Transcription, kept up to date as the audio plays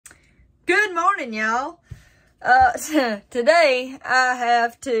Good morning, y'all. Today I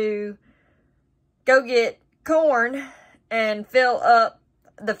have to go get corn and fill up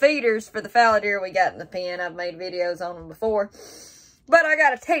the feeders for the fallow deer we got in the pen. I've made videos on them before, but I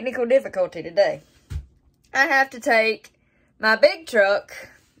got a technical difficulty today. I have to take my big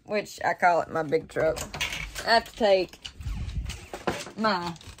truck, which I call it my big truck. I have to take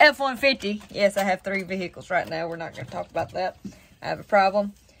my F-150. Yes, I have 3 vehicles right now. We're not going to talk about that. I have a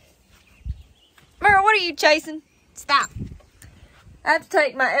problem. Merle, what are you chasing? Stop. I have to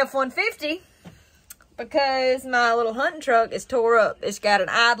take my F-150 because my little hunting truck is tore up. It's got an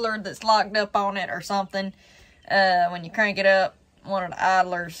idler that's locked up on it or something. When you crank it up, one of the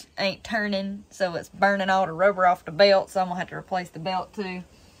idlers ain't turning, so it's burning all the rubber off the belt, so I'm going to have to replace the belt too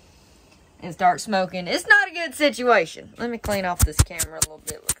and start smoking. It's not a good situation. Let me clean off this camera a little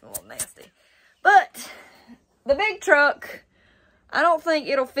bit, looking a little nasty. But the big truck, I don't think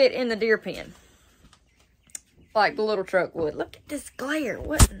it'll fit in the deer pen like the little truck would. Look at this glare.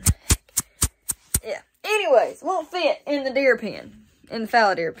 What in the heck? Yeah. Anyways, won't fit in the deer pen, in the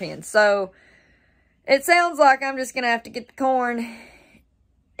fallow deer pen. So it sounds like I'm just going to have to get the corn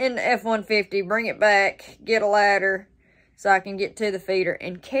in the F-150, bring it back, get a ladder so I can get to the feeder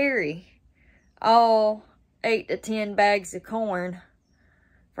and carry all 8 to 10 bags of corn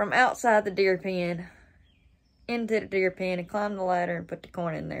from outside the deer pen into the deer pen and climb the ladder and put the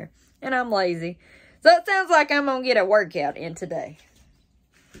corn in there. And I'm lazy. So it sounds like I'm going to get a workout in today.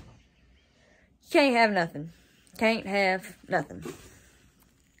 Can't have nothing. Can't have nothing.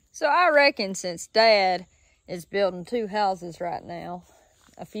 So I reckon since Dad is building 2 houses right now,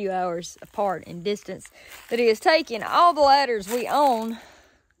 a few hours apart in distance, that he is taking all the ladders we own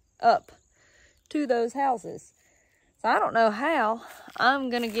up to those houses. So I don't know how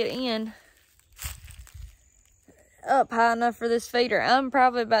I'm going to get in up high enough for this feeder. I'm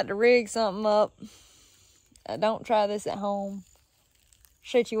probably about to rig something up. Don't try this at home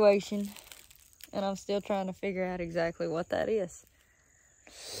situation. And I'm still trying to figure out exactly what that is.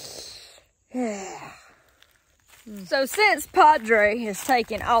 So since Padre has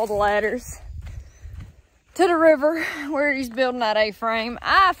taken all the ladders to the river where he's building that A-frame,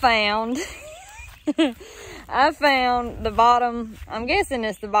 I found the bottom. I'm guessing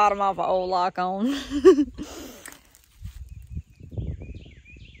it's the bottom of an old lock-on.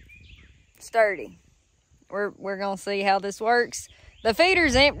 Sturdy. We're gonna see how this works. The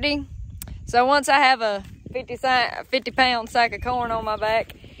feeder's empty, so once I have a 50-pound sack of corn on my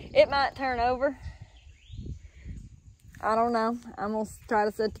back, it might turn over. I don't know. I'm gonna try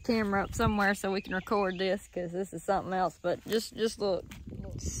to set the camera up somewhere so we can record this, because this is something else. But just look,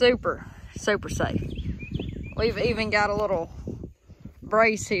 super safe. We've even got a little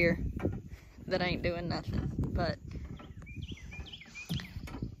brace here that ain't doing nothing, but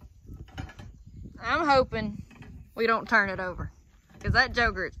I'm hoping we don't turn it over, because that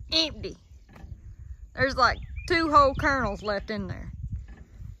joker is empty. There's like 2 whole kernels left in there.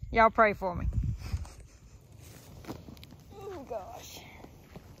 Y'all pray for me. Oh gosh.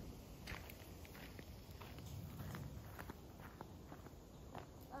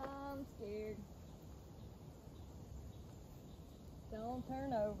 I'm scared. Don't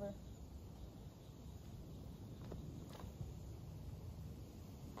turn over.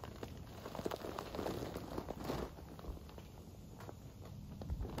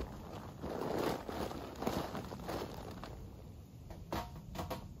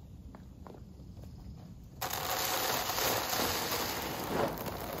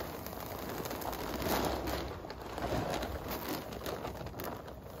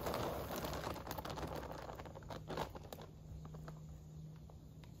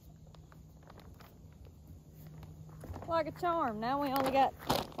 Like a charm. Now we only got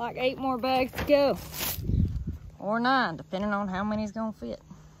like 8 more bags to go, or 9, depending on how many's gonna fit.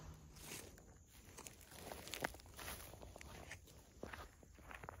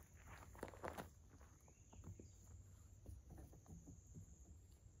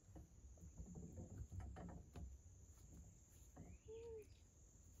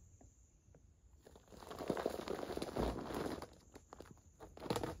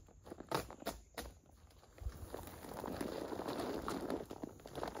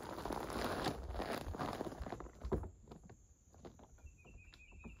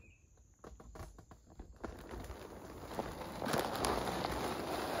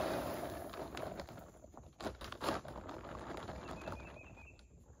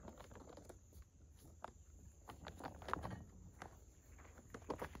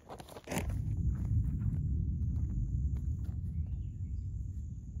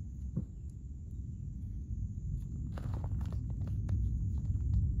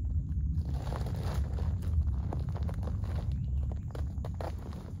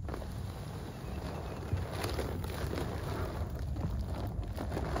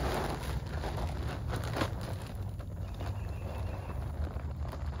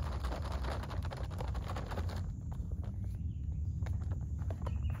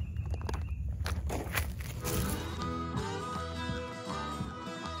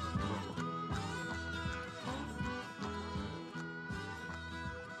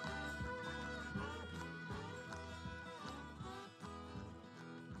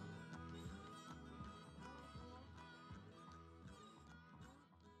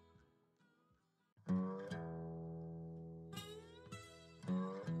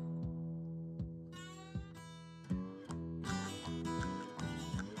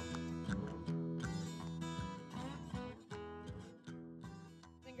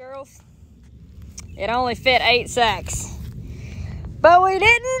 Girls, it only fit 8 sacks, but we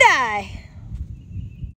didn't die.